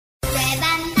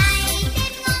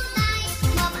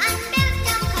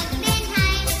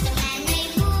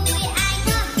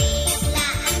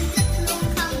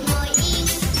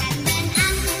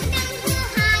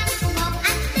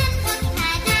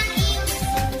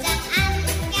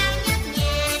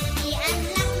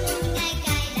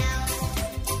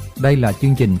Đây là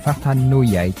chương trình phát thanh nuôi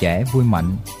dạy trẻ vui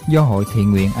mạnh do Hội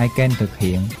Thiện nguyện ICAN thực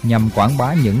hiện nhằm quảng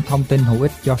bá những thông tin hữu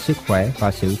ích cho sức khỏe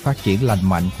và sự phát triển lành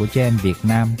mạnh của trẻ em Việt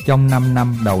Nam trong 5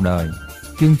 năm đầu đời.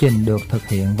 Chương trình được thực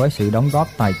hiện với sự đóng góp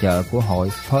tài trợ của Hội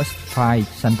First Five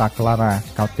Santa Clara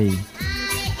County.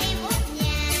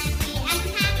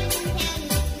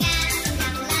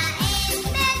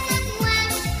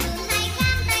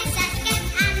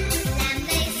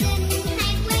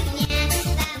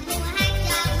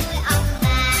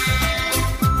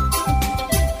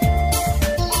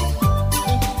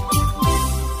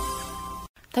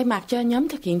 Thay mặt cho nhóm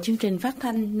thực hiện chương trình phát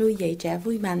thanh nuôi dạy trẻ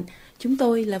vui mạnh, chúng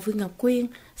tôi là Vương Ngọc Quyên,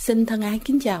 xin thân ái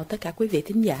kính chào tất cả quý vị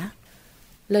thính giả.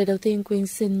 Lời đầu tiên Quyên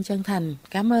xin chân thành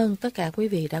cảm ơn tất cả quý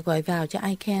vị đã gọi vào cho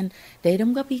ICAN để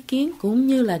đóng góp ý kiến cũng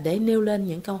như là để nêu lên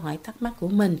những câu hỏi thắc mắc của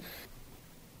mình.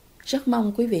 Rất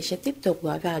mong quý vị sẽ tiếp tục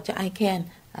gọi vào cho ICAN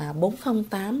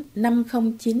 408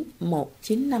 509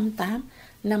 1958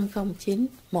 509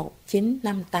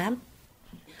 1958.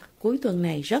 Cuối tuần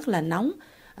này rất là nóng,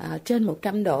 trên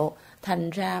 100 độ, thành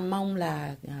ra mong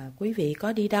là quý vị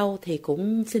có đi đâu thì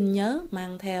cũng xin nhớ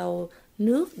mang theo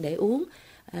nước để uống,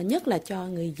 nhất là cho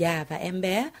người già và em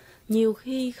bé, nhiều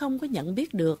khi không có nhận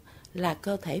biết được là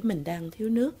cơ thể mình đang thiếu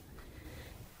nước.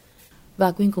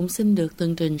 Và Quyên cũng xin được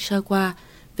tường trình sơ qua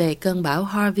về cơn bão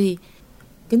Harvey.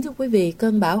 Kính thưa quý vị,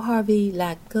 cơn bão Harvey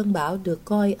là cơn bão được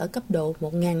coi ở cấp độ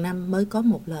 1.000 năm mới có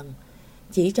một lần.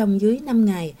 Chỉ trong dưới 5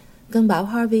 ngày, cơn bão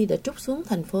Harvey đã trút xuống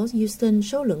thành phố Houston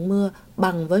số lượng mưa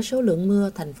bằng với số lượng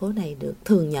mưa thành phố này được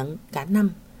thường nhận cả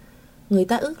năm. Người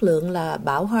ta ước lượng là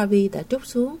bão Harvey đã trút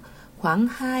xuống khoảng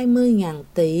 20.000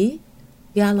 tỷ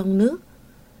gallon nước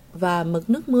và mực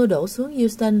nước mưa đổ xuống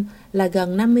Houston là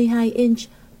gần 52 inch,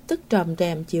 tức tròm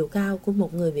trèm chiều cao của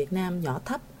một người Việt Nam nhỏ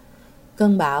thấp.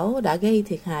 Cơn bão đã gây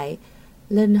thiệt hại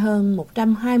lên hơn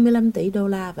 125 tỷ đô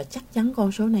la và chắc chắn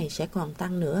con số này sẽ còn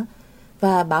tăng nữa.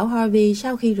 Và bão Harvey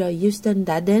sau khi rời Houston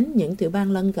đã đến những tiểu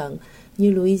bang lân cận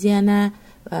như Louisiana,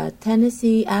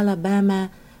 Tennessee, Alabama,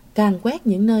 càn quét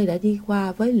những nơi đã đi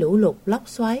qua với lũ lụt, lốc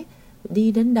xoáy,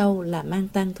 đi đến đâu là mang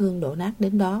tang thương đổ nát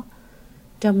đến đó.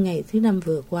 Trong ngày thứ Năm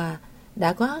vừa qua,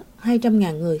 đã có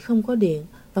 200.000 người không có điện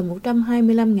và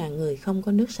 125.000 người không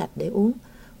có nước sạch để uống.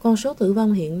 Con số tử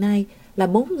vong hiện nay là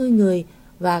 40 người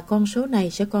và con số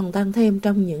này sẽ còn tăng thêm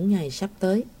trong những ngày sắp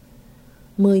tới.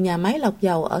 10 nhà máy lọc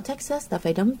dầu ở Texas đã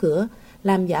phải đóng cửa,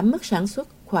 làm giảm mức sản xuất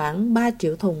khoảng 3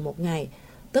 triệu thùng một ngày,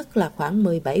 tức là khoảng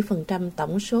 17%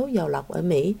 tổng số dầu lọc ở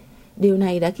Mỹ. Điều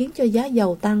này đã khiến cho giá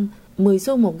dầu tăng 10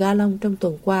 xu một gallon trong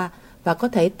tuần qua và có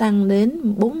thể tăng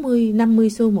đến 40-50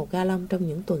 xu một gallon trong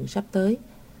những tuần sắp tới.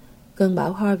 Cơn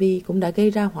bão Harvey cũng đã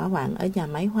gây ra hỏa hoạn ở nhà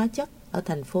máy hóa chất ở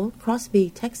thành phố Crosby,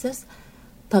 Texas.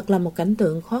 Thật là một cảnh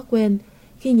tượng khó quên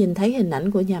khi nhìn thấy hình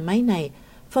ảnh của nhà máy này,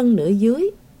 phân nửa dưới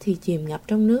thì chìm ngập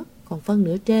trong nước, còn phân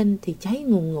nửa trên thì cháy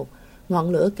ngùn ngụt,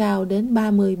 ngọn lửa cao đến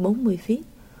 30-40 feet.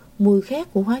 Mùi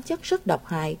khét của hóa chất rất độc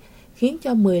hại, khiến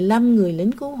cho 15 người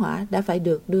lính cứu hỏa đã phải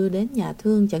được đưa đến nhà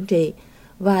thương chẩn trị,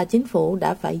 và chính phủ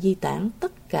đã phải di tản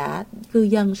tất cả cư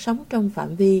dân sống trong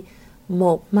phạm vi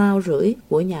 1,5 mile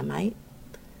của nhà máy.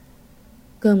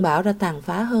 Cơn bão đã tàn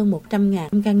phá hơn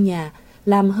 100.000 căn nhà,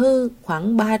 làm hư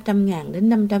khoảng 300.000 đến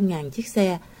 500.000 chiếc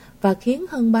xe, và khiến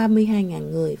hơn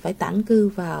 32.000 người phải tản cư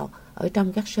vào ở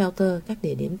trong các shelter, các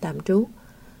địa điểm tạm trú.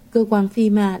 Cơ quan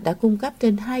FEMA đã cung cấp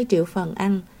trên 2 triệu phần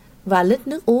ăn và lít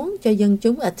nước uống cho dân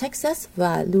chúng ở Texas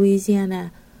và Louisiana.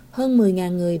 Hơn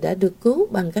 10.000 người đã được cứu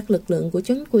bằng các lực lượng của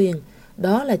chính quyền.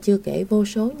 Đó là chưa kể vô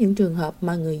số những trường hợp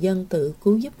mà người dân tự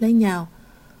cứu giúp lấy nhau.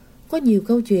 Có nhiều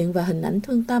câu chuyện và hình ảnh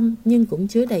thương tâm nhưng cũng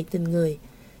chứa đầy tình người.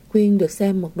 Quyên được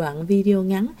xem một đoạn video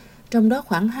ngắn, trong đó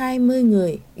khoảng 20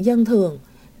 người dân thường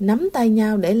nắm tay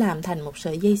nhau để làm thành một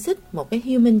sợi dây xích, một cái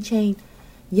human chain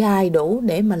dài đủ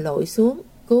để mà lội xuống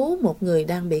cứu một người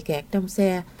đang bị kẹt trong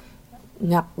xe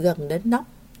ngập gần đến nóc.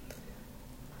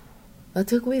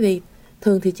 Thưa quý vị,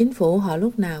 thường thì chính phủ họ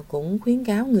lúc nào cũng khuyến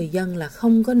cáo người dân là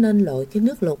không có nên lội cái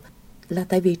nước lụt, là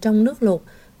tại vì trong nước lụt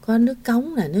có nước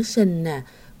cống nè, nước sình nè,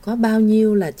 có bao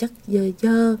nhiêu là chất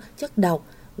dơ, chất độc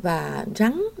và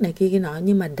rắn này kia nọ.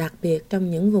 Nhưng mà đặc biệt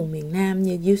trong những vùng miền Nam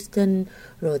như Houston,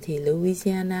 rồi thì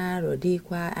Louisiana, rồi đi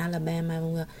qua Alabama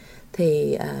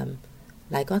thì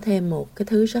lại có thêm một cái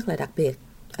thứ rất là đặc biệt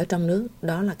ở trong nước,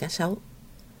 đó là cá sấu.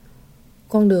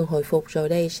 Con đường hồi phục rồi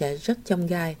đây sẽ rất chông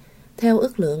gai. Theo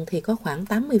ước lượng thì có khoảng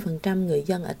 80% người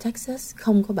dân ở Texas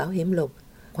không có bảo hiểm lụt,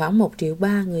 khoảng 1,3 triệu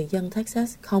người dân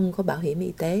Texas không có bảo hiểm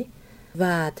y tế.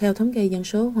 Và theo thống kê dân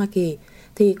số Hoa Kỳ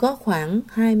thì có khoảng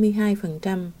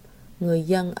 22% người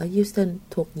dân ở Houston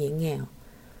thuộc diện nghèo.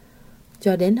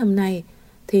 Cho đến hôm nay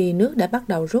thì nước đã bắt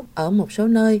đầu rút ở một số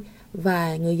nơi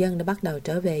và người dân đã bắt đầu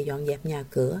trở về dọn dẹp nhà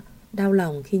cửa. đau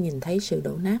lòng khi nhìn thấy sự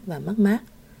đổ nát và mất mát.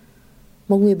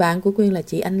 Một người bạn của Quyên là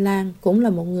chị Anh Lan, cũng là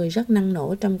một người rất năng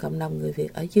nổ trong cộng đồng người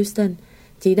Việt ở Houston.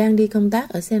 Chị đang đi công tác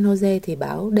ở San Jose thì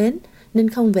bão đến nên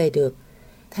không về được.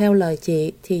 Theo lời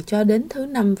chị thì cho đến thứ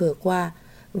Năm vừa qua,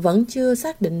 vẫn chưa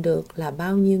xác định được là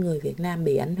bao nhiêu người Việt Nam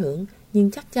bị ảnh hưởng,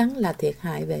 nhưng chắc chắn là thiệt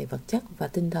hại về vật chất và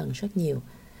tinh thần rất nhiều.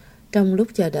 Trong lúc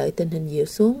chờ đợi tình hình dịu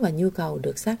xuống và nhu cầu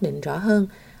được xác định rõ hơn,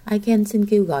 ICAN xin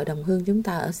kêu gọi đồng hương chúng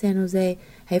ta ở San Jose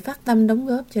hãy phát tâm đóng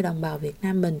góp cho đồng bào Việt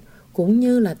Nam mình, cũng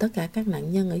như là tất cả các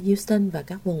nạn nhân ở Houston và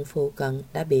các vùng phụ cận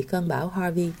đã bị cơn bão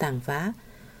Harvey tàn phá.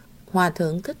 Hòa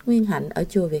thượng Thích Nguyên Hạnh ở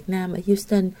chùa Việt Nam ở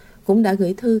Houston cũng đã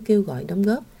gửi thư kêu gọi đóng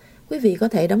góp. Quý vị có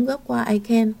thể đóng góp qua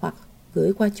ICAN hoặc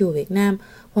gửi qua chùa Việt Nam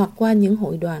hoặc qua những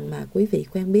hội đoàn mà quý vị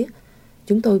quen biết.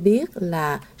 Chúng tôi biết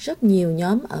là rất nhiều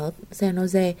nhóm ở San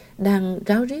Jose đang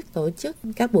ráo riết tổ chức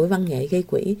các buổi văn nghệ gây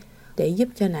quỹ để giúp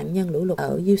cho nạn nhân lũ lụt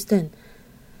ở Houston.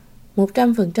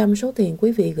 100% số tiền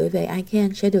quý vị gửi về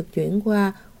ICAN sẽ được chuyển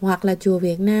qua hoặc là chùa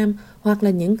Việt Nam hoặc là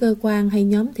những cơ quan hay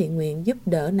nhóm thiện nguyện giúp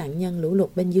đỡ nạn nhân lũ lụt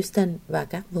bên Houston và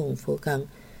các vùng phụ cận.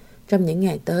 Trong những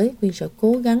ngày tới, Quyên sẽ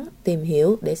cố gắng tìm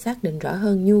hiểu để xác định rõ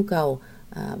hơn nhu cầu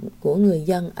của người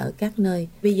dân ở các nơi.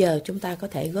 Bây giờ chúng ta có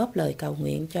thể góp lời cầu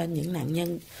nguyện cho những nạn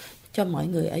nhân, cho mọi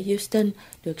người ở Houston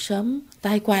được sớm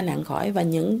tai qua nạn khỏi, và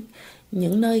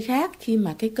những nơi khác khi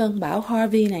mà cái cơn bão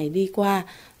Harvey này đi qua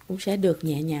cũng sẽ được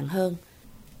nhẹ nhàng hơn.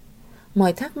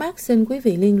 Mọi thắc mắc xin quý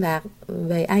vị liên lạc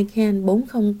về ICAN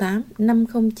 408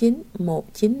 509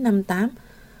 1958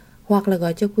 hoặc là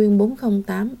gọi cho Quyên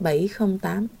 408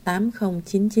 708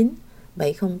 8099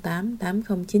 708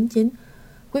 8099.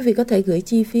 Quý vị có thể gửi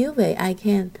chi phiếu về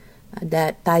ICAN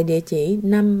tại địa chỉ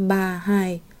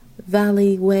 532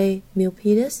 Valley Way,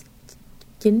 Milpitas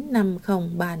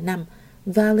 95035.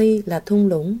 Valley là thung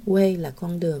lũng, Way là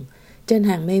con đường. Trên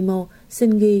hàng memo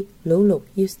xin ghi lũ lụt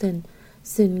Houston.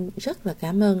 Xin rất là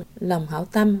cảm ơn lòng hảo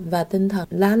tâm và tinh thần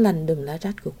lá lành đùm lá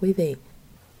rách của quý vị.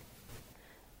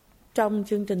 Trong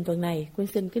chương trình tuần này, Quyên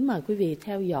xin kính mời quý vị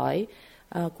theo dõi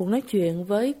cuộc nói chuyện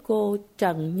với cô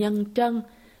Trần Nhân Trân.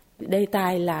 Đề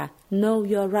tài là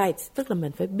Know Your Rights, tức là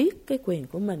mình phải biết cái quyền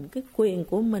của mình. Cái quyền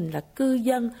của mình là cư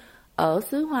dân ở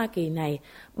xứ Hoa Kỳ này,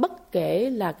 bất kể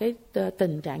là cái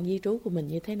tình trạng di trú của mình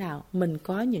như thế nào, mình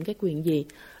có những cái quyền gì.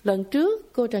 Lần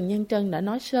trước cô Trần Nhân Trân đã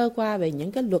nói sơ qua về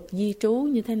những cái luật di trú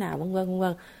như thế nào, vân vân vân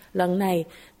vân. Lần này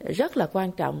rất là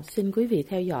quan trọng, xin quý vị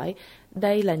theo dõi.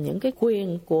 Đây là những cái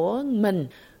quyền của mình,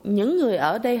 những người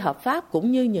ở đây hợp pháp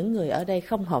cũng như những người ở đây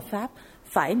không hợp pháp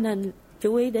phải nên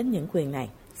chú ý đến những quyền này.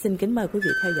 Xin kính mời quý vị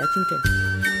theo dõi chương trình.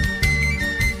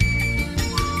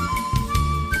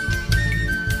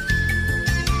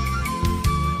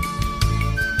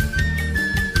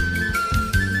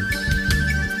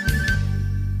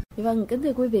 Vâng, kính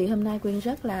thưa quý vị, hôm nay Quyên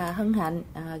rất là hân hạnh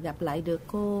gặp lại được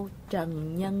cô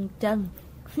Trần Nhân Trân.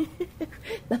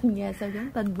 Tên nghe sao giống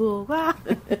tên vua quá.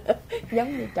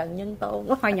 Giống như Trần Nhân Tôn.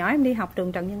 Hồi nhỏ em đi học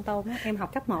trường Trần Nhân Tôn, em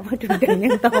học cấp 1 ở trường Trần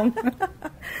Nhân Tôn.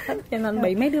 Cho nên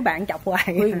bị mấy đứa bạn chọc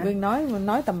hoài. Quyên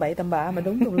nói tầm bậy tầm bạ mà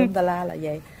đúng tùm lum tà la là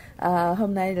vậy.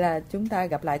 Hôm nay là chúng ta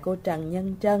gặp lại cô Trần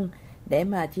Nhân Trân để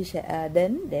mà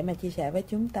chia sẻ với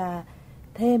chúng ta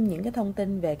thêm những cái thông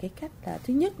tin về cái cách là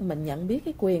thứ nhất mình nhận biết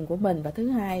cái quyền của mình, và thứ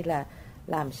hai là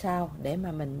làm sao để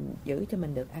mà mình giữ cho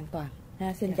mình được an toàn.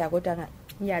 Xin chào cô Trân ạ.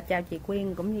 Dạ, chào chị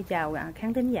Quyên cũng như chào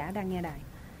khán thính giả đang nghe đài.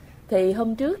 Thì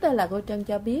hôm trước đó là cô Trân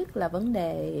cho biết là vấn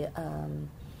đề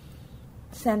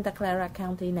Santa Clara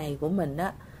County này của mình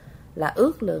đó là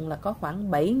ước lượng là có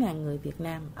khoảng 7.000 người Việt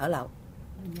Nam ở lậu.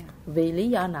 Dạ. Vì lý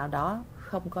do nào đó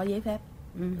không có giấy phép,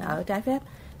 ở trái phép.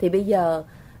 Thì bây giờ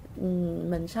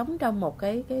mình sống trong một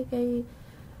cái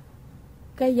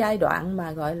giai đoạn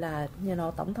mà gọi là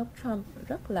Tổng thống Trump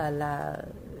rất là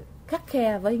khắt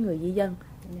khe với người di dân.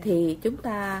 Thì chúng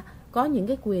ta có những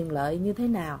cái quyền lợi như thế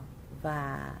nào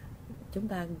và chúng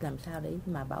ta làm sao để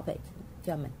mà bảo vệ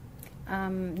cho mình?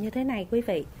 Như thế này quý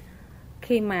vị,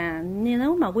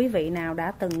 nếu mà quý vị nào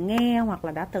đã từng nghe hoặc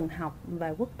là đã từng học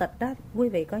về quốc tịch đó, quý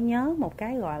vị có nhớ một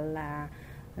cái gọi là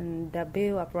The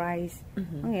Bill of Rights,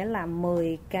 có nghĩa là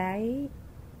 10 cái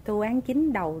tu án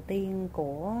chính đầu tiên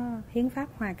của hiến pháp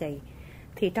Hoa Kỳ.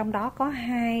 Thì trong đó có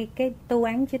 2 cái tu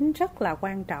án chính rất là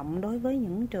quan trọng đối với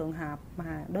những trường hợp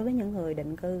mà đối với những người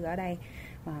định cư ở đây,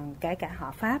 kể cả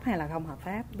hợp pháp hay là không hợp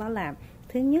pháp. Đó là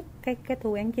thứ nhất cái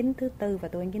tu án chính thứ 4 và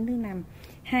tu án chính thứ 5.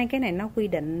 2 cái này nó quy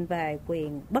định về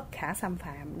quyền bất khả xâm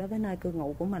phạm đối với nơi cư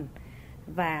ngụ của mình.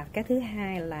 Và cái thứ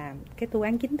hai là cái tu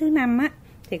án chính thứ 5 á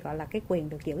thì gọi là cái quyền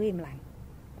được giữ im lặng.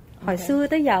 Hồi xưa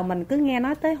tới giờ mình cứ nghe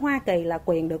nói tới Hoa Kỳ là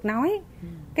quyền được nói,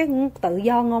 cái tự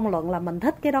do ngôn luận là mình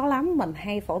thích cái đó lắm, mình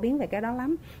hay phổ biến về cái đó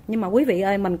lắm. Nhưng mà quý vị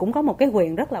ơi, mình cũng có một cái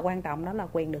quyền rất là quan trọng, đó là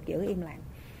quyền được giữ im lặng.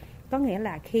 Có nghĩa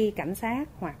là khi cảnh sát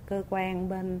hoặc cơ quan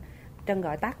bên Trân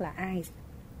gọi tắt là ICE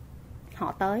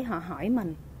họ tới, họ hỏi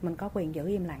mình có quyền giữ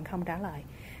im lặng không trả lời.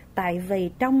 Tại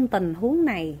vì trong tình huống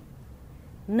này,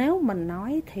 nếu mình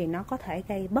nói thì nó có thể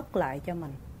gây bất lợi cho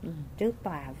mình trước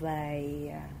tòa về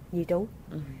di trú.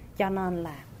 Cho nên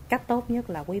là cách tốt nhất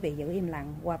là quý vị giữ im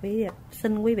lặng. Và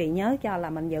xin quý vị nhớ cho là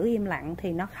mình giữ im lặng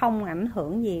thì nó không ảnh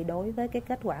hưởng gì đối với cái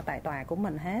kết quả tại tòa của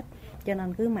mình hết. Cho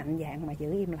nên cứ mạnh dạn mà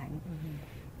giữ im lặng.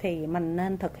 Thì mình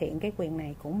nên thực hiện cái quyền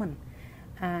này của mình.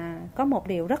 Có một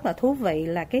điều rất là thú vị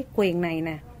là cái quyền này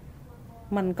nè,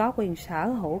 mình có quyền sở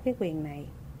hữu cái quyền này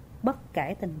bất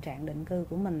kể tình trạng định cư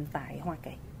của mình tại Hoa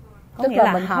Kỳ. Có nghĩa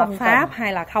là hợp pháp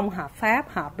hay là không hợp pháp,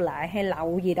 hợp lại hay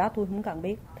lậu gì đó tôi không cần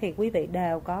biết, thì quý vị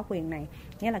đều có quyền này.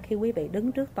 Nghĩa là khi quý vị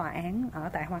đứng trước tòa án ở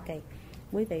tại Hoa Kỳ,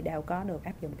 quý vị đều có được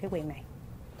áp dụng cái quyền này.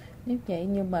 Nếu vậy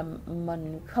nhưng mà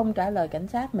mình không trả lời cảnh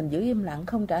sát, mình giữ im lặng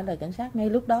không trả lời cảnh sát ngay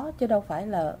lúc đó, chứ đâu phải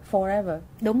là forever.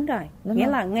 Đúng rồi, nghĩa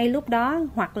là ngay lúc đó,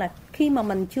 hoặc là khi mà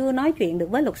mình chưa nói chuyện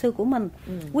được với luật sư của mình,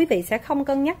 quý vị sẽ không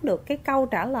cân nhắc được cái câu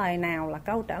trả lời nào là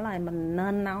câu trả lời mình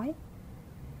nên nói.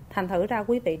 Thành thử ra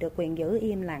quý vị được quyền giữ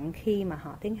im lặng khi mà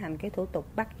họ tiến hành cái thủ tục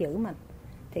bắt giữ mình.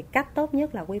 Thì cách tốt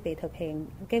nhất là quý vị thực hiện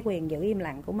cái quyền giữ im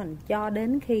lặng của mình cho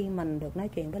đến khi mình được nói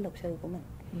chuyện với luật sư của mình.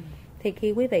 Thì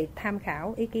khi quý vị tham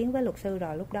khảo ý kiến với luật sư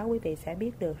rồi, lúc đó quý vị sẽ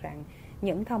biết được rằng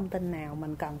những thông tin nào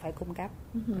mình cần phải cung cấp.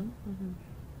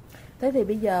 Thế thì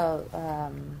bây giờ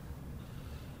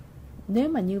nếu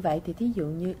mà như vậy thì thí dụ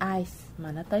như ICE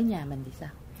mà nó tới nhà mình thì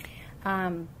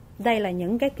sao? Đây là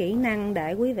những cái kỹ năng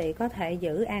để quý vị có thể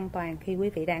giữ an toàn khi quý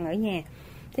vị đang ở nhà.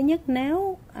 Thứ nhất,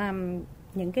 nếu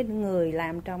những cái người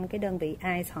làm trong cái đơn vị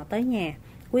ICE họ tới nhà,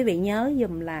 quý vị nhớ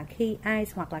dùm là khi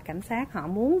ICE hoặc là cảnh sát họ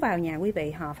muốn vào nhà quý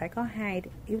vị, họ phải có hai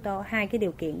yếu tố, hai cái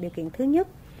điều kiện. Điều kiện thứ nhất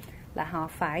là họ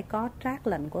phải có trác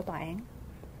lệnh của tòa án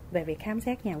về việc khám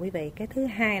xét nhà quý vị. Cái thứ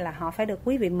hai là họ phải được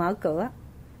quý vị mở cửa.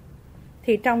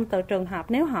 Thì trong trường hợp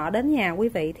nếu họ đến nhà quý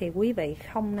vị thì quý vị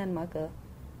không nên mở cửa,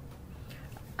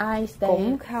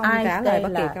 cũng không trả lời bất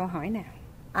kỳ câu hỏi nào.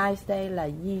 ICE đây là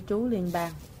di trú liên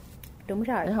bang. Đúng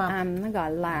rồi, nó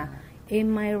gọi là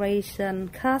Immigration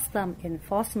Custom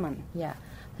Enforcement. Dạ.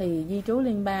 Thì di trú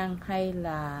liên bang hay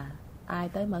là ai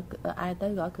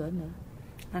tới gõ cửa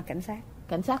nữa? Cảnh sát.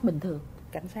 Cảnh sát bình thường.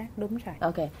 Cảnh sát, đúng rồi.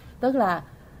 Ok, tức là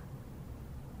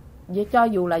cho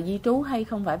dù là di trú hay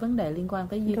không phải vấn đề liên quan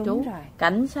tới di trú,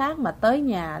 cảnh sát mà tới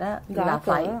nhà đó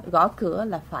phải gõ cửa,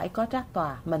 là phải có trác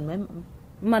tòa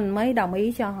mình mới đồng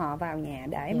ý cho họ vào nhà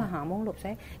để mà họ muốn lục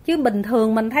soát. Chứ bình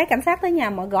thường mình thấy cảnh sát tới nhà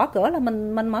mà gõ cửa là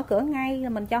mình mở cửa ngay,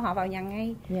 mình cho họ vào nhà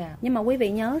ngay. Nhưng mà quý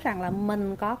vị nhớ rằng là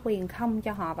mình có quyền không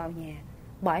cho họ vào nhà,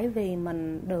 bởi vì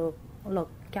mình được luật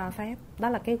cho phép. Đó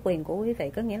là cái quyền của quý vị,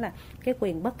 có nghĩa là cái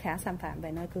quyền bất khả xâm phạm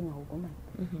về nơi cư ngụ của mình.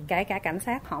 Kể cả cảnh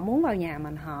sát họ muốn vào nhà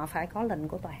mình, họ phải có lệnh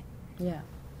của tòa.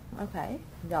 Ok,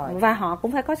 rồi. Và họ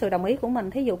cũng phải có sự đồng ý của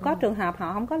mình. Thí dụ có trường hợp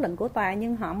họ không có lệnh của tòa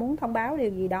nhưng họ muốn thông báo điều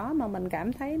gì đó mà mình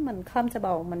cảm thấy mình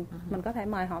comfortable, mình có thể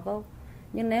mời họ vô.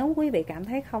 Nhưng nếu quý vị cảm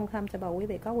thấy không comfortable, quý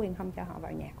vị có quyền không cho họ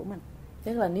vào nhà của mình.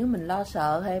 Tức là nếu mình lo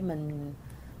sợ hay mình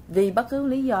vì bất cứ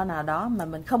lý do nào đó mà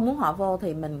mình không muốn họ vô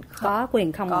thì mình có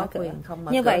quyền không mở cửa.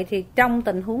 Như vậy thì trong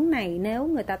tình huống này, nếu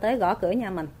người ta tới gõ cửa nhà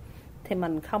mình thì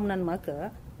mình không nên mở cửa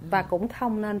và cũng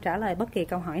không nên trả lời bất kỳ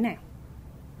câu hỏi nào.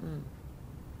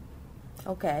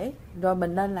 Ok, rồi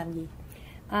mình nên làm gì?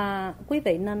 Quý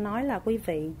vị nên nói là quý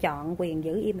vị chọn quyền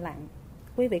giữ im lặng.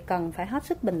 Quý vị cần phải hết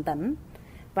sức bình tĩnh.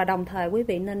 Và đồng thời quý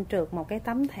vị nên trượt một cái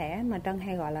tấm thẻ mà Trân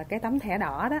hay gọi là cái tấm thẻ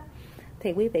đỏ đó.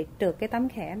 Thì quý vị trượt cái tấm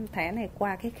thẻ này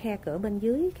qua cái khe cửa bên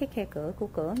dưới, cái khe cửa của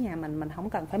cửa nhà mình không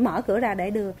cần phải mở cửa ra để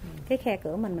đưa. Cái khe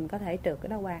cửa mình có thể trượt cái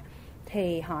đó qua.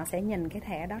 Thì họ sẽ nhìn cái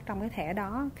thẻ đó, trong cái thẻ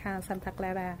đó Santa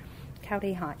Clara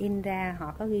County họ in ra,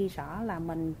 họ có ghi rõ là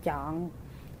mình chọn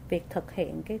việc thực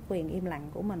hiện cái quyền im lặng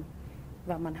của mình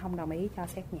và mình không đồng ý cho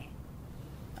xét nhà.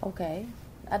 Ok,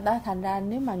 đó thành ra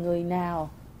nếu mà người nào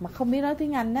mà không biết nói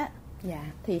tiếng Anh á,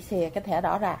 thì xè cái thẻ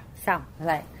đỏ ra xong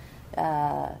lại.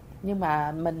 Nhưng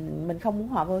mà mình không muốn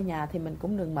họ vô nhà thì mình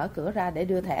cũng đừng mở cửa ra để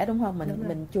đưa thẻ, đúng không?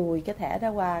 Mình chùi cái thẻ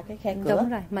đó qua cái khe cửa. Đúng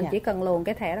rồi, mình chỉ cần luồn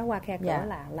cái thẻ đó qua khe cửa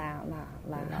là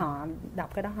họ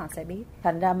đọc cái đó họ sẽ biết.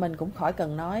 Thành ra mình cũng khỏi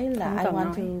cần nói là I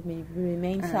want to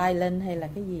remain silent hay là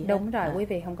cái gì. Đúng rồi, quý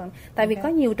vị không cần. Tại vì có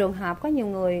nhiều trường hợp, có nhiều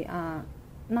người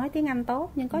nói tiếng Anh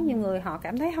tốt nhưng có nhiều người họ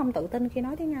cảm thấy không tự tin khi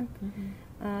nói tiếng Anh.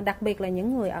 Đặc biệt là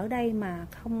những người ở đây mà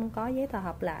không có giấy tờ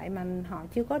hợp lại, mà họ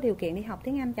chưa có điều kiện đi học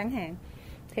tiếng Anh chẳng hạn,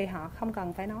 thì họ không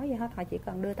cần phải nói gì hết, họ chỉ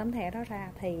cần đưa tấm thẻ đó ra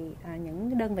thì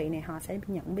những đơn vị này họ sẽ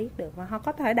nhận biết được và họ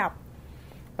có thể đọc.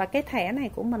 Và cái thẻ này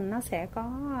của mình nó sẽ có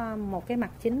một cái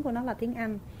mặt chính của nó là tiếng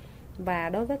Anh, và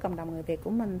đối với cộng đồng người Việt của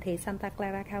mình thì Santa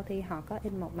Clara County họ có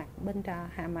in một mặt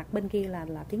mặt bên kia là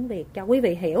tiếng Việt, cho quý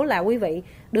vị hiểu là quý vị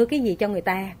đưa cái gì cho người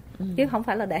ta, chứ không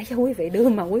phải là để cho quý vị đưa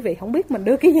mà quý vị không biết mình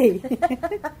đưa cái gì.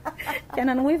 Cho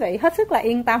nên quý vị hết sức là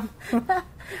yên tâm.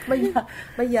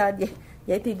 Bây giờ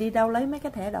vậy thì đi đâu lấy mấy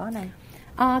cái thẻ đỏ này?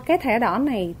 Cái thẻ đỏ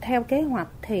này theo kế hoạch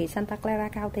thì Santa Clara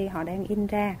County họ đang in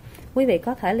ra. Quý vị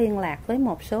có thể liên lạc với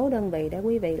một số đơn vị để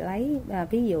quý vị lấy,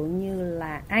 ví dụ như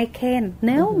là iCan.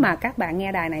 Nếu mà các bạn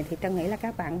nghe đài này thì Trân nghĩ là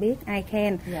các bạn biết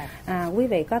iCan. Quý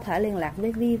vị có thể liên lạc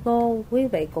với Vivo, quý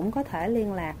vị cũng có thể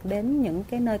liên lạc đến những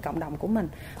cái nơi cộng đồng của mình.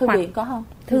 Thư viện có không?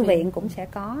 Thư viện cũng sẽ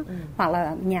có, hoặc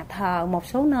là nhà thờ. Một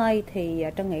số nơi thì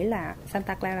Trân nghĩ là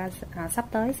Santa Clara sắp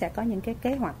tới sẽ có những cái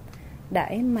kế hoạch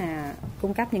để mà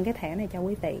cung cấp những cái thẻ này cho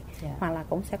quý vị. Hoặc là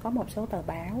cũng sẽ có một số tờ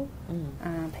báo,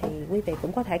 thì quý vị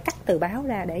cũng có thể cắt tờ báo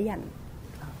ra để dành.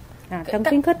 Trân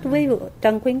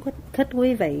khuyến khích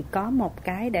quý vị có một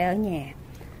cái để ở nhà,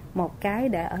 một cái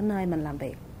để ở nơi mình làm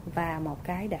việc và một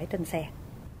cái để trên xe.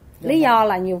 Lý do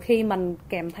là nhiều khi mình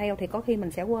kèm theo thì có khi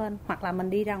mình sẽ quên, hoặc là mình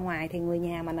đi ra ngoài thì người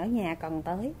nhà mình ở nhà cần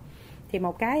tới, thì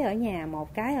một cái ở nhà,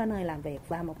 một cái ở nơi làm việc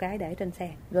và một cái để trên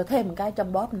xe, rồi thêm một cái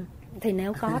trong bóp nữa. Thì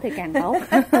nếu có thì càng tốt.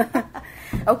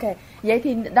 Ok, vậy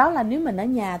thì đó là nếu mình ở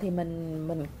nhà thì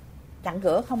mình chặn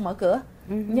cửa, không mở cửa.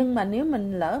 Nhưng mà nếu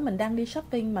mình lỡ mình đang đi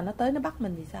shopping mà nó tới nó bắt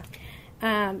mình thì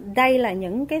sao? Đây là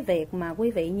những cái việc mà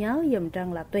quý vị nhớ giùm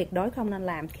Trân là tuyệt đối không nên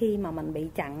làm khi mà mình bị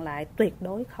chặn lại, tuyệt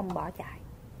đối không bỏ chạy.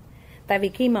 Tại vì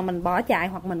khi mà mình bỏ chạy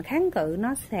hoặc mình kháng cự,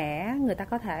 người ta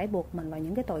có thể buộc mình vào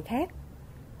những cái tội khác.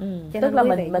 Tức là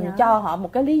mình cho họ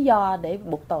một cái lý do để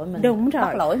buộc tội mình. Đúng rồi,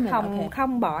 bắt lỗi mình.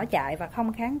 Không bỏ chạy và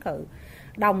không kháng cự.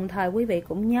 Đồng thời quý vị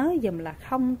cũng nhớ dùm là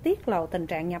không tiết lộ tình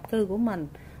trạng nhập cư của mình,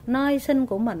 nơi sinh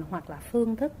của mình hoặc là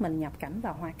phương thức mình nhập cảnh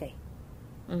vào Hoa Kỳ.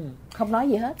 Không nói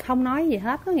gì hết. Không nói gì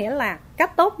hết, có nghĩa là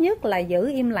cách tốt nhất là giữ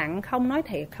im lặng, không nói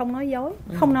thiệt, không nói dối,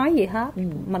 không nói gì hết.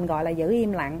 Mình gọi là giữ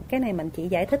im lặng. Cái này mình chỉ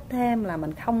giải thích thêm là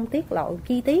mình không tiết lộ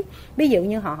chi tiết. Ví dụ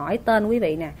như họ hỏi tên quý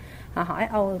vị nè, họ hỏi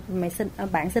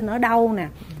bạn sinh ở đâu nè,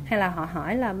 hay là họ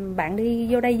hỏi là bạn đi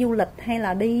vô đây du lịch hay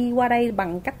là đi qua đây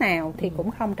bằng cách nào, thì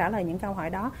cũng không trả lời những câu hỏi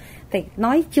đó. Thì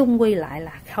nói chung quy lại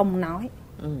là không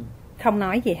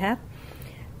nói gì hết.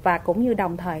 Và cũng như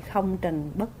đồng thời không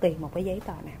trình bất kỳ một cái giấy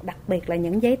tờ nào, đặc biệt là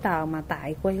những giấy tờ mà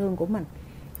tại quê hương của mình.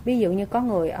 Ví dụ như có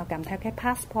người cầm theo cái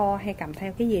passport hay cầm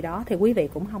theo cái gì đó thì quý vị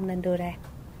cũng không nên đưa ra.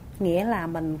 Nghĩa là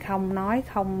mình không nói,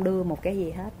 không đưa một cái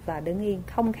gì hết và đứng yên,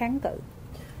 không kháng cự.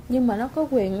 Nhưng mà nó có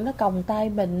quyền nó còng tay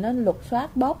mình, nó lục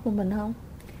soát bóp của mình không?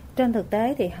 Trên thực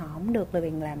tế thì họ không được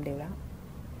quyền làm điều đó.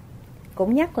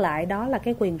 Cũng nhắc lại đó là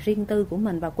cái quyền riêng tư của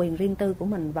mình, và quyền riêng tư của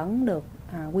mình vẫn được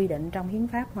quy định trong hiến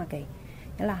pháp Hoa Kỳ.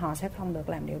 Nghĩa là họ sẽ không được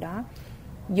làm điều đó.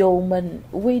 Dù mình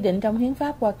quy định trong hiến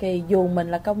pháp Hoa Kỳ, dù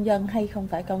mình là công dân hay không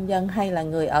phải công dân, hay là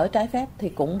người ở trái phép thì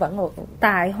cũng vẫn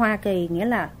tại Hoa Kỳ. Nghĩa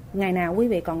là ngày nào quý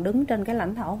vị còn đứng trên cái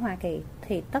lãnh thổ Hoa Kỳ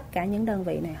thì tất cả những đơn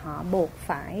vị này họ buộc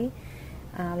phải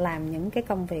làm những cái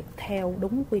công việc theo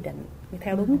đúng quy định,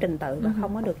 theo đúng trình tự và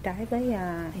không có được trái với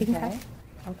hiến pháp.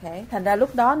 Ok. Thành ra lúc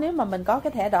đó nếu mà mình có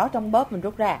cái thẻ đỏ trong bóp mình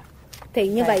rút ra thì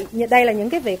như vậy, đây là những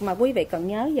cái việc mà quý vị cần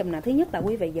nhớ dùm. Là thứ nhất là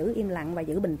quý vị giữ im lặng và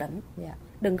giữ bình tĩnh.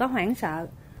 Đừng có hoảng sợ.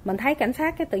 Mình thấy cảnh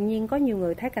sát cái tự nhiên có nhiều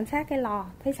người thấy cảnh sát cái lo,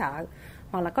 thấy sợ.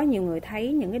 Hoặc là có nhiều người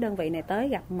thấy những cái đơn vị này tới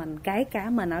gặp mình, kể cả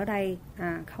mình ở đây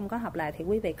không có hợp lệ, thì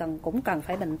quý vị cũng cần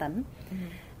phải bình tĩnh.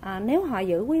 Nếu họ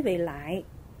giữ quý vị lại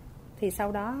thì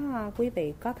sau đó quý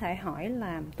vị có thể hỏi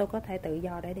là tôi có thể tự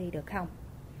do để đi được không?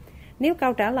 Nếu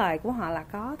câu trả lời của họ là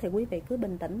có thì quý vị cứ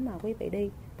bình tĩnh mà quý vị đi.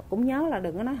 Cũng nhớ là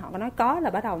đừng có nói, họ nói có là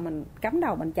bắt đầu mình cắm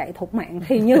đầu mình chạy thục mạng,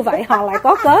 thì như vậy họ lại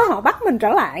có cớ họ bắt mình trở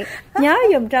lại. Nhớ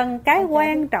giùm Trân, cái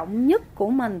quan trọng nhất của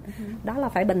mình đó là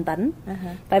phải bình tĩnh.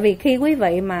 Tại vì khi quý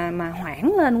vị mà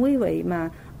hoảng lên, quý vị mà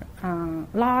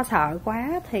lo sợ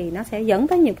quá thì nó sẽ dẫn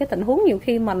tới nhiều cái tình huống. Nhiều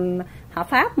khi mình hợp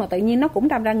pháp mà tự nhiên nó cũng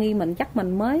đâm ra nghi mình, chắc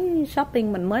mình mới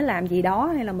shopping, mình mới làm gì đó,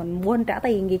 hay là mình quên trả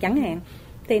tiền gì chẳng hạn,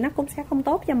 thì nó cũng sẽ không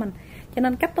tốt cho mình. Cho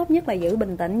nên cách tốt nhất là giữ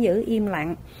bình tĩnh, giữ im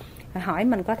lặng, hỏi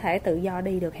mình có thể tự do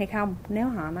đi được hay không. Nếu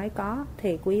họ nói có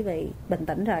thì quý vị bình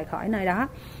tĩnh rời khỏi nơi đó.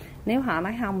 Nếu họ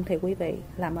nói không thì quý vị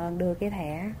làm ơn đưa cái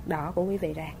thẻ đỏ của quý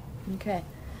vị ra. Ok.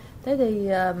 Thế thì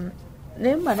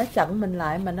nếu mà nó chặn mình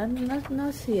lại mà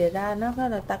nó xìa ra, nó có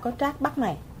là ta có trác bắt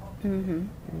mày.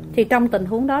 Thì trong tình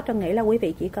huống đó Trân nghĩ là quý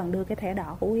vị chỉ cần đưa cái thẻ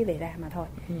đỏ của quý vị ra mà thôi.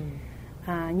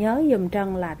 Nhớ giùm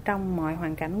Trân là trong mọi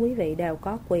hoàn cảnh quý vị đều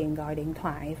có quyền gọi điện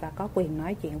thoại và có quyền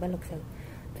nói chuyện với luật sư.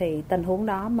 thì tình huống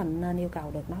đó mình nên yêu cầu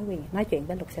được nói chuyện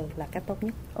với luật sư là cách tốt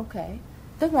nhất. Ok.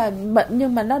 Tức là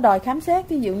nhưng mà nó đòi khám xét,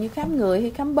 ví dụ như khám người hay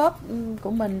khám bóp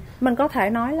của mình. Mình có thể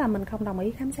nói là mình không đồng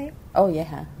ý khám xét. Ồ vậy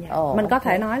hả? Dạ. Mình có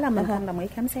thể nói là mình không đồng ý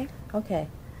khám xét. Ok.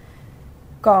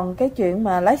 Còn cái chuyện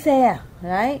mà lái xe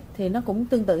đấy thì nó cũng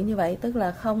tương tự như vậy, tức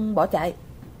là không bỏ chạy.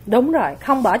 Đúng rồi,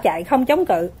 không bỏ chạy, không chống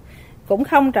cự, cũng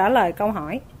không trả lời câu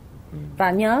hỏi.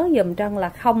 Và nhớ giùm Trân là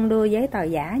không đưa giấy tờ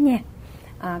giả nha.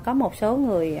 Có một số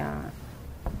người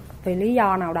vì lý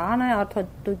do nào đó nói thôi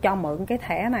tôi cho mượn cái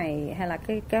thẻ này hay là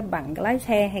cái bằng lái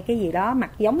xe hay cái gì đó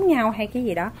mặt giống nhau hay cái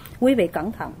gì đó. Quý vị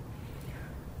cẩn thận,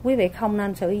 quý vị không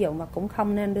nên sử dụng và cũng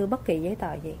không nên đưa bất kỳ giấy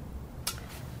tờ gì.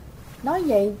 Nói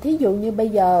vậy, thí dụ như bây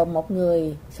giờ một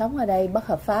người sống ở đây bất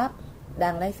hợp pháp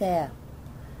đang lái xe,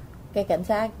 cái cảnh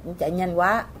sát chạy nhanh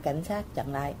quá, cảnh sát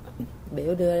chặn lại,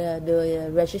 biểu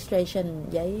đưa registration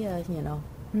giấy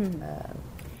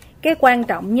Cái quan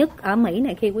trọng nhất ở Mỹ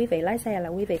này khi quý vị lái xe là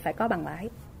quý vị phải có bằng lái.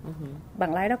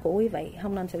 Bằng lái đó của quý vị,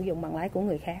 không nên sử dụng bằng lái của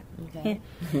người khác. Okay.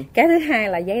 Cái thứ hai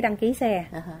là giấy đăng ký xe.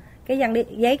 Cái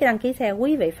giấy đăng ký xe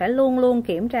quý vị phải luôn luôn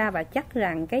kiểm tra và chắc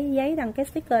rằng cái cái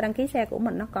sticker đăng ký xe của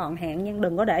mình nó còn hạn, nhưng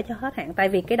đừng có để cho hết hạn, tại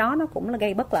vì cái đó nó cũng là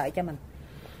gây bất lợi cho mình.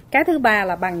 Cái thứ ba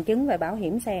là bằng chứng về bảo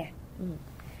hiểm xe.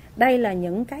 Đây là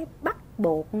những cái bắt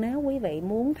buộc nếu quý vị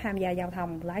muốn tham gia giao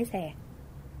thông lái xe.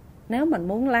 Nếu mình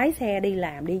muốn lái xe đi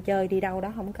làm, đi chơi, đi đâu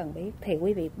đó không cần biết, thì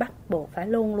quý vị bắt buộc phải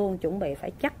luôn luôn chuẩn bị,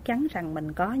 phải chắc chắn rằng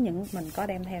mình có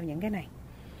đem theo những cái này.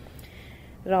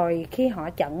 Rồi khi họ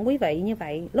chặn quý vị như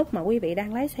vậy, lúc mà quý vị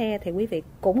đang lái xe thì quý vị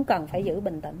cũng cần phải giữ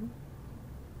bình tĩnh.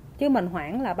 Chứ mình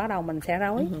hoảng là bắt đầu mình sẽ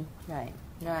rối.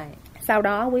 Sau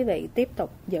đó quý vị tiếp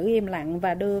tục giữ im lặng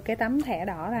và đưa cái tấm thẻ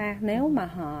đỏ ra nếu mà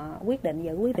họ quyết định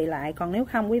giữ quý vị lại. Còn nếu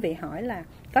không, quý vị hỏi là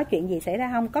có chuyện gì xảy ra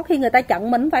không? Có khi người ta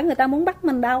chặn mình, không phải người ta muốn bắt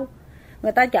mình đâu.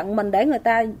 Người ta chặn mình để người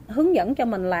ta hướng dẫn cho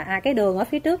mình là cái đường ở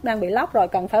phía trước đang bị lóc rồi,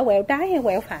 cần phải quẹo trái hay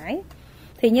quẹo phải.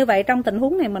 Thì như vậy trong tình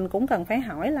huống này mình cũng cần phải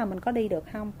hỏi là mình có đi được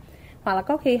không. Hoặc là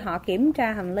có khi họ kiểm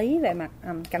tra hành lý về mặt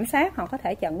cảnh sát, họ có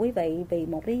thể chặn quý vị vì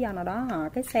một lý do nào đó,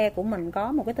 cái xe của mình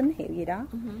có một cái tín hiệu gì đó.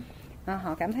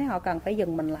 Họ cảm thấy họ cần phải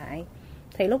dừng mình lại.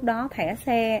 Thì lúc đó thẻ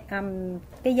xe,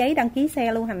 cái giấy đăng ký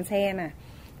xe, lưu hành xe nè,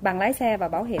 bằng lái xe và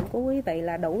bảo hiểm của quý vị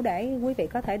là đủ để quý vị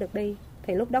có thể được đi.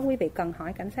 Thì lúc đó quý vị cần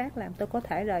hỏi cảnh sát là tôi có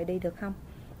thể rời đi được không.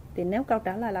 Thì nếu câu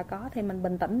trả lời là có thì mình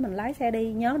bình tĩnh, mình lái xe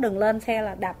đi. Nhớ đừng lên xe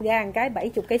là đạp ga một cái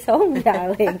 70 cây số một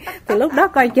giờ liền. Thì lúc đó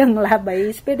coi chừng là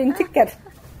bị speeding ticket.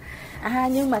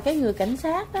 Nhưng mà cái người cảnh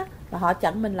sát đó mà họ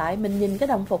chặn mình lại, mình nhìn cái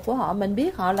đồng phục của họ, mình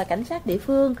biết họ là cảnh sát địa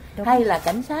phương hay là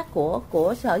cảnh sát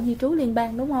của Sở Di trú Liên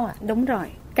bang, đúng không ạ? Đúng rồi.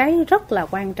 Cái rất là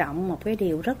quan trọng, một cái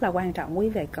điều rất là quan trọng quý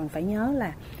vị cần phải nhớ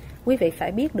là quý vị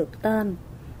phải biết được tên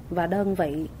và đơn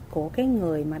vị của cái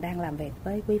người mà đang làm việc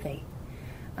với quý vị.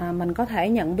 Mình có thể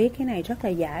nhận biết cái này rất là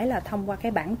dễ là thông qua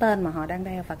cái bảng tên mà họ đang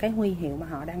đeo và cái huy hiệu mà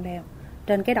họ đang đeo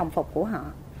trên cái đồng phục của họ.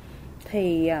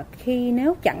 Thì khi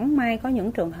nếu chẳng may có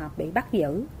những trường hợp bị bắt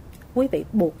giữ, quý vị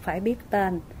buộc phải biết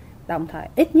tên, đồng thời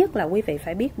ít nhất là quý vị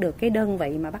phải biết được cái đơn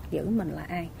vị mà bắt giữ mình là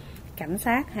ai, cảnh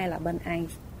sát hay là bên ai.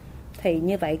 Thì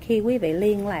như vậy khi quý vị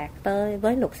liên lạc tới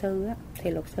với luật sư á, thì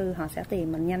luật sư họ sẽ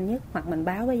tìm mình nhanh nhất, hoặc mình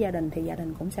báo với gia đình thì gia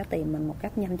đình cũng sẽ tìm mình một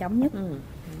cách nhanh chóng nhất.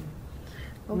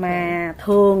 Okay. Mà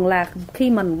thường là khi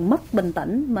mình mất bình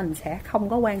tĩnh mình sẽ không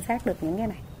có quan sát được những cái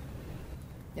này.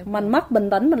 Mình mất bình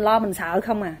tĩnh, mình lo, mình sợ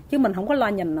không chứ mình không có lo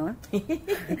nhìn nữa.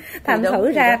 Thành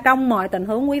thử ra trong mọi tình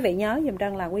huống quý vị nhớ giùm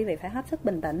Trân là quý vị phải hết sức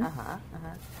bình tĩnh.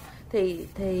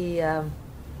 Thì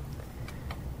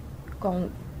còn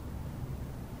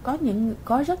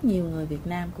có rất nhiều người Việt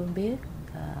Nam Quyên biết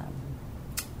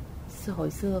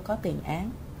hồi xưa có tiền án,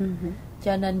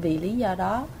 cho nên vì lý do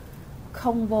đó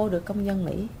không vô được công dân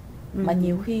Mỹ, mà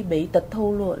nhiều khi bị tịch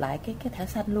thu luôn lại cái thẻ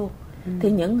xanh luôn.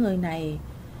 Thì những người này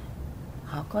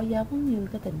họ có giống như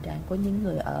cái tình trạng của những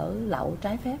người ở lậu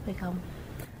trái phép hay không?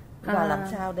 Và làm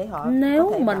sao để họ nếu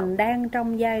có thể mình đang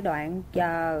trong giai đoạn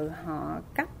chờ họ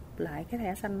cấp lại cái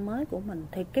thẻ xanh mới của mình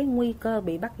thì cái nguy cơ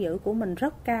bị bắt giữ của mình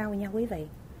rất cao nha quý vị.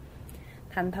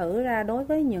 Thành thử ra đối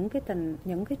với những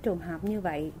cái trường hợp như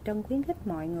vậy, Trân khuyến khích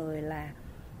mọi người là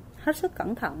hết sức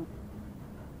cẩn thận.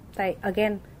 Tại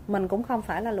again, mình cũng không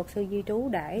phải là luật sư di trú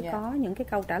để có những cái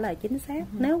câu trả lời chính xác.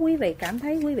 Nếu quý vị cảm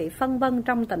thấy quý vị phân vân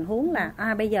trong tình huống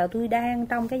là bây giờ tôi đang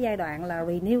trong cái giai đoạn là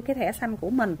renew cái thẻ xanh của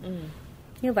mình,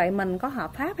 như vậy mình có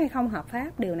hợp pháp hay không hợp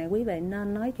pháp, điều này quý vị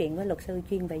nên nói chuyện với luật sư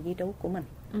chuyên về di trú của mình.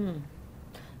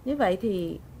 Như vậy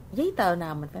thì giấy tờ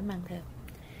nào mình phải mang theo?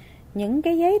 Những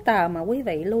cái giấy tờ mà quý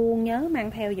vị luôn nhớ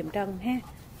mang theo giùm Trân ha.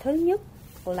 Thứ nhất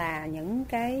là những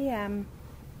cái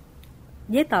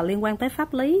giấy tờ liên quan tới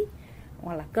pháp lý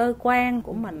hoặc là cơ quan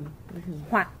của mình,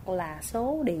 hoặc là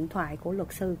số điện thoại của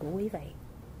luật sư của quý vị.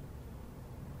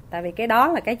 Tại vì cái đó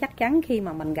là cái chắc chắn, khi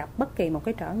mà mình gặp bất kỳ một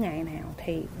cái trở ngại nào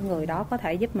thì người đó có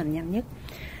thể giúp mình nhanh nhất.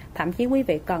 Thậm chí quý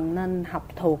vị cần nên học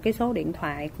thuộc cái số điện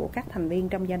thoại của các thành viên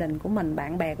trong gia đình của mình,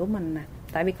 bạn bè của mình nè.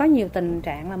 Tại vì có nhiều tình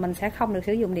trạng là mình sẽ không được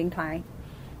sử dụng điện thoại,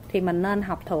 thì mình nên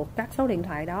học thuộc các số điện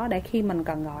thoại đó để khi mình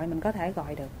cần gọi mình có thể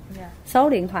gọi được. Số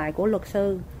điện thoại của luật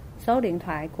sư, số điện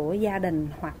thoại của gia đình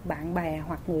hoặc bạn bè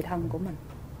hoặc người thân của mình.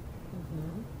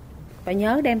 Và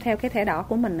nhớ đem theo cái thẻ đỏ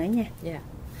của mình nữa nha.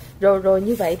 Rồi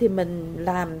như vậy thì mình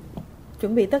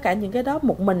chuẩn bị tất cả những cái đó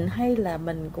một mình, hay là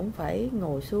mình cũng phải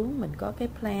ngồi xuống, mình có cái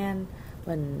plan,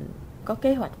 mình có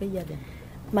kế hoạch với gia đình?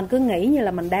 Mình cứ nghĩ như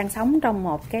là mình đang sống trong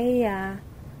một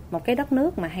cái đất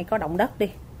nước mà hay có động đất đi,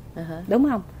 đúng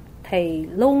không? Thì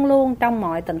luôn luôn trong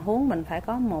mọi tình huống mình phải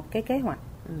có một cái kế hoạch.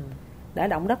 Để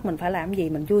động đất mình phải làm gì,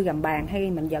 mình chui gầm bàn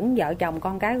hay mình dẫn vợ chồng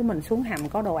con cái của mình xuống hầm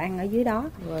có đồ ăn ở dưới đó,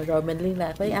 rồi mình liên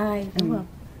lạc với ai, đúng không?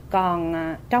 Còn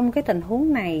trong cái tình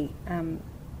huống này,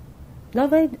 đối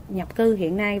với nhập cư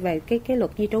hiện nay về cái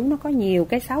luật di trú, nó có nhiều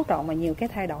cái xáo trộn và nhiều cái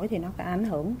thay đổi, thì nó có ảnh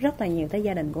hưởng rất là nhiều tới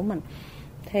gia đình của mình.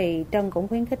 Thì Trân cũng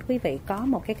khuyến khích quý vị có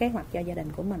một cái kế hoạch cho gia đình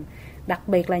của mình, đặc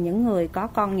biệt là những người có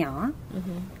con nhỏ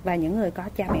và những người có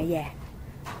cha mẹ già.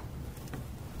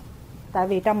 Tại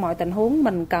vì trong mọi tình huống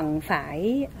mình cần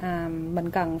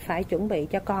phải chuẩn bị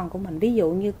cho con của mình. Ví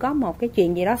dụ như có một cái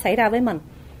chuyện gì đó xảy ra với mình,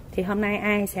 thì hôm nay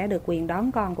ai sẽ được quyền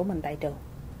đón con của mình tại trường,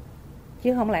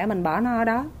 chứ không lẽ mình bỏ nó ở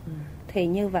đó. Thì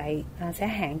như vậy sẽ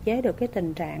hạn chế được cái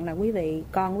tình trạng là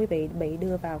con quý vị bị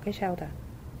đưa vào cái shelter.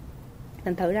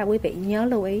 Thành thử ra quý vị nhớ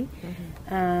lưu ý,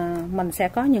 mình sẽ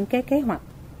có những cái kế hoạch,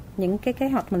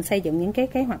 mình xây dựng những cái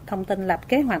kế hoạch thông tin, lập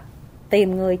kế hoạch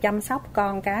tìm người chăm sóc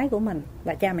con cái của mình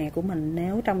và cha mẹ của mình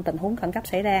nếu trong tình huống khẩn cấp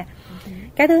xảy ra.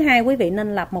 Cái thứ hai, quý vị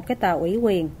nên lập một cái tờ ủy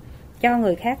quyền cho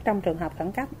người khác trong trường hợp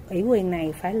khẩn cấp. Ủy quyền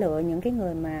này phải lựa những cái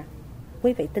người mà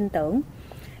quý vị tin tưởng.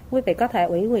 Quý vị có thể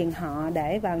ủy quyền họ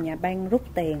để vào nhà banh rút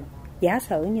tiền. Giả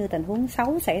sử như tình huống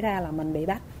xấu xảy ra là mình bị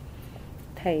bắt,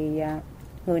 thì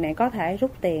người này có thể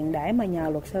rút tiền để mà nhờ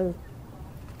luật sư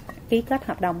ký kết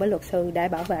hợp đồng với luật sư để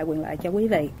bảo vệ quyền lợi cho quý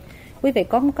vị. Quý vị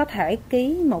có thể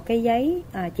ký một cái giấy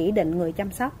chỉ định người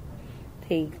chăm sóc.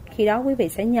 Thì khi đó quý vị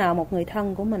sẽ nhờ một người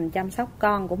thân của mình chăm sóc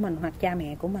con của mình hoặc cha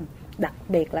mẹ của mình, đặc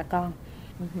biệt là con.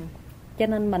 Cho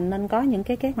nên mình nên có những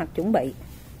cái kế hoạch chuẩn bị.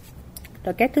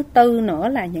 Rồi cái thứ tư nữa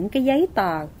là những cái giấy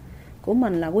tờ của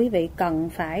mình là quý vị cần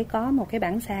phải có một cái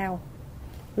bản sao.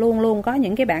 Luôn luôn có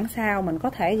những cái bản sao mình có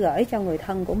thể gửi cho người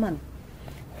thân của mình.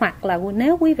 Hoặc là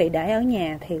nếu quý vị để ở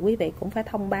nhà thì quý vị cũng phải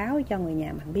thông báo cho người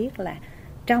nhà mình biết là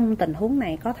trong tình huống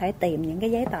này có thể tìm những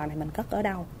cái giấy tờ này mình cất ở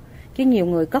đâu. Chứ nhiều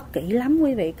người cất kỹ lắm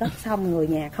quý vị, cất xong người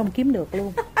nhà không kiếm được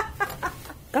luôn.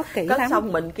 Cất kỹ lắm.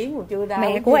 Xong mình kiếm một chưa ra.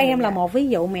 Mẹ của em là một ví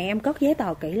dụ, mẹ em cất giấy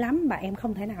tờ kỹ lắm và em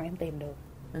không thể nào em tìm được.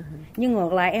 Nhưng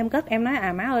ngược lại em cất, em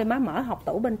nói má ơi má mở hộc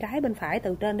tủ bên trái bên phải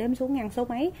từ trên đếm xuống ngăn số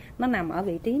mấy, nó nằm ở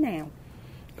vị trí nào.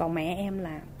 Còn mẹ em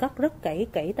là cất rất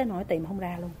kỹ tới nỗi tìm không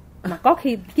ra luôn. Mà có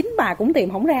khi chính bà cũng tìm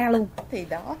không ra luôn.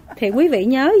 Thì quý vị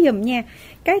nhớ giùm nha,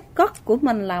 cái cất của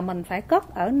mình là mình phải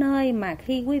cất ở nơi mà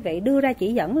khi quý vị đưa ra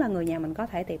chỉ dẫn là người nhà mình có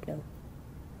thể tìm được.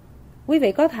 Quý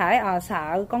vị có thể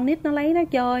sợ con nít nó lấy nó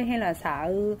chơi, hay là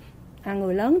sợ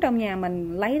người lớn trong nhà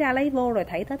mình lấy ra lấy vô rồi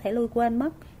thảy tới thảy lui quên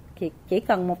mất. Thì chỉ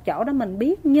cần một chỗ đó mình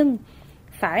biết, nhưng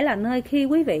phải là nơi khi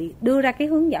quý vị đưa ra cái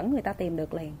hướng dẫn người ta tìm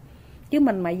được liền. Chứ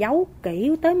mình mà giấu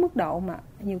kỹ tới mức độ mà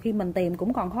nhiều khi mình tìm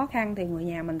cũng còn khó khăn thì người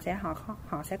nhà mình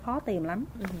họ sẽ khó tìm lắm.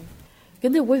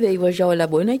 Kính thưa quý vị, vừa rồi là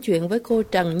buổi nói chuyện với cô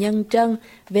Trần Nhân Trân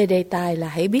về đề tài là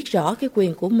hãy biết rõ cái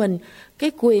quyền của mình,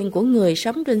 cái quyền của người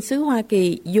sống trên xứ Hoa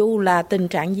Kỳ, dù là tình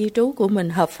trạng di trú của mình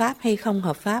hợp pháp hay không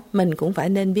hợp pháp, mình cũng phải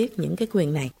nên biết những cái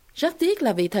quyền này. Rất tiếc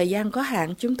là vì thời gian có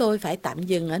hạn, chúng tôi phải tạm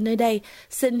dừng ở nơi đây.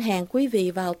 Xin hẹn quý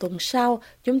vị vào tuần sau,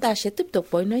 chúng ta sẽ tiếp tục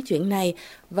buổi nói chuyện này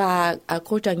và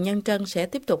cô Trần Nhân Trân sẽ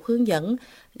tiếp tục hướng dẫn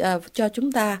cho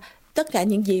chúng ta tất cả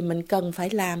những gì mình cần phải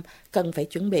làm, cần phải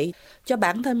chuẩn bị cho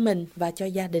bản thân mình và cho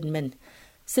gia đình mình.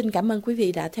 Xin cảm ơn quý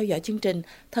vị đã theo dõi chương trình.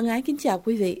 Thân ái kính chào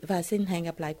quý vị và xin hẹn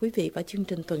gặp lại quý vị vào chương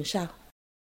trình tuần sau.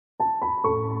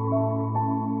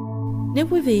 Nếu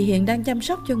quý vị hiện đang chăm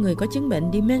sóc cho người có chứng bệnh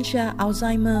Dementia,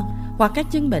 Alzheimer hoặc các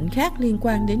chứng bệnh khác liên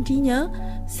quan đến trí nhớ,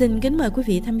 xin kính mời quý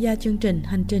vị tham gia chương trình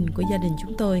Hành trình của gia đình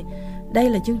chúng tôi. Đây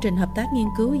là chương trình hợp tác nghiên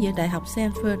cứu giữa Đại học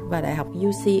Stanford và Đại học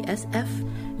UCSF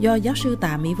do giáo sư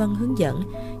Tạ Mỹ Vân hướng dẫn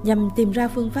nhằm tìm ra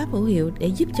phương pháp hữu hiệu để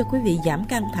giúp cho quý vị giảm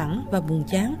căng thẳng và buồn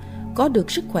chán, có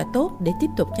được sức khỏe tốt để tiếp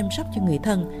tục chăm sóc cho người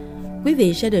thân. Quý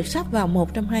vị sẽ được sắp vào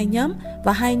một trong hai nhóm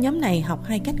và hai nhóm này học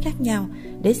hai cách khác nhau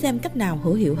để xem cách nào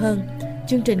hữu hiệu hơn.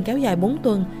 Chương trình kéo dài 4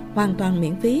 tuần, hoàn toàn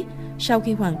miễn phí. Sau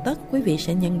khi hoàn tất, quý vị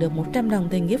sẽ nhận được 100 đồng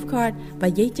tiền gift card và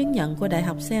giấy chứng nhận của Đại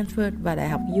học Stanford và Đại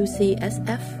học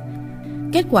UCSF.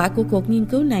 Kết quả của cuộc nghiên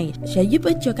cứu này sẽ giúp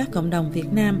ích cho các cộng đồng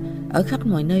Việt Nam ở khắp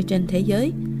mọi nơi trên thế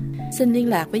giới. Xin liên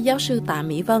lạc với giáo sư Tạ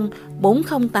Mỹ Vân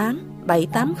 408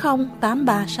 780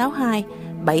 8362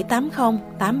 780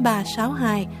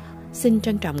 8362. Xin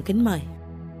trân trọng kính mời.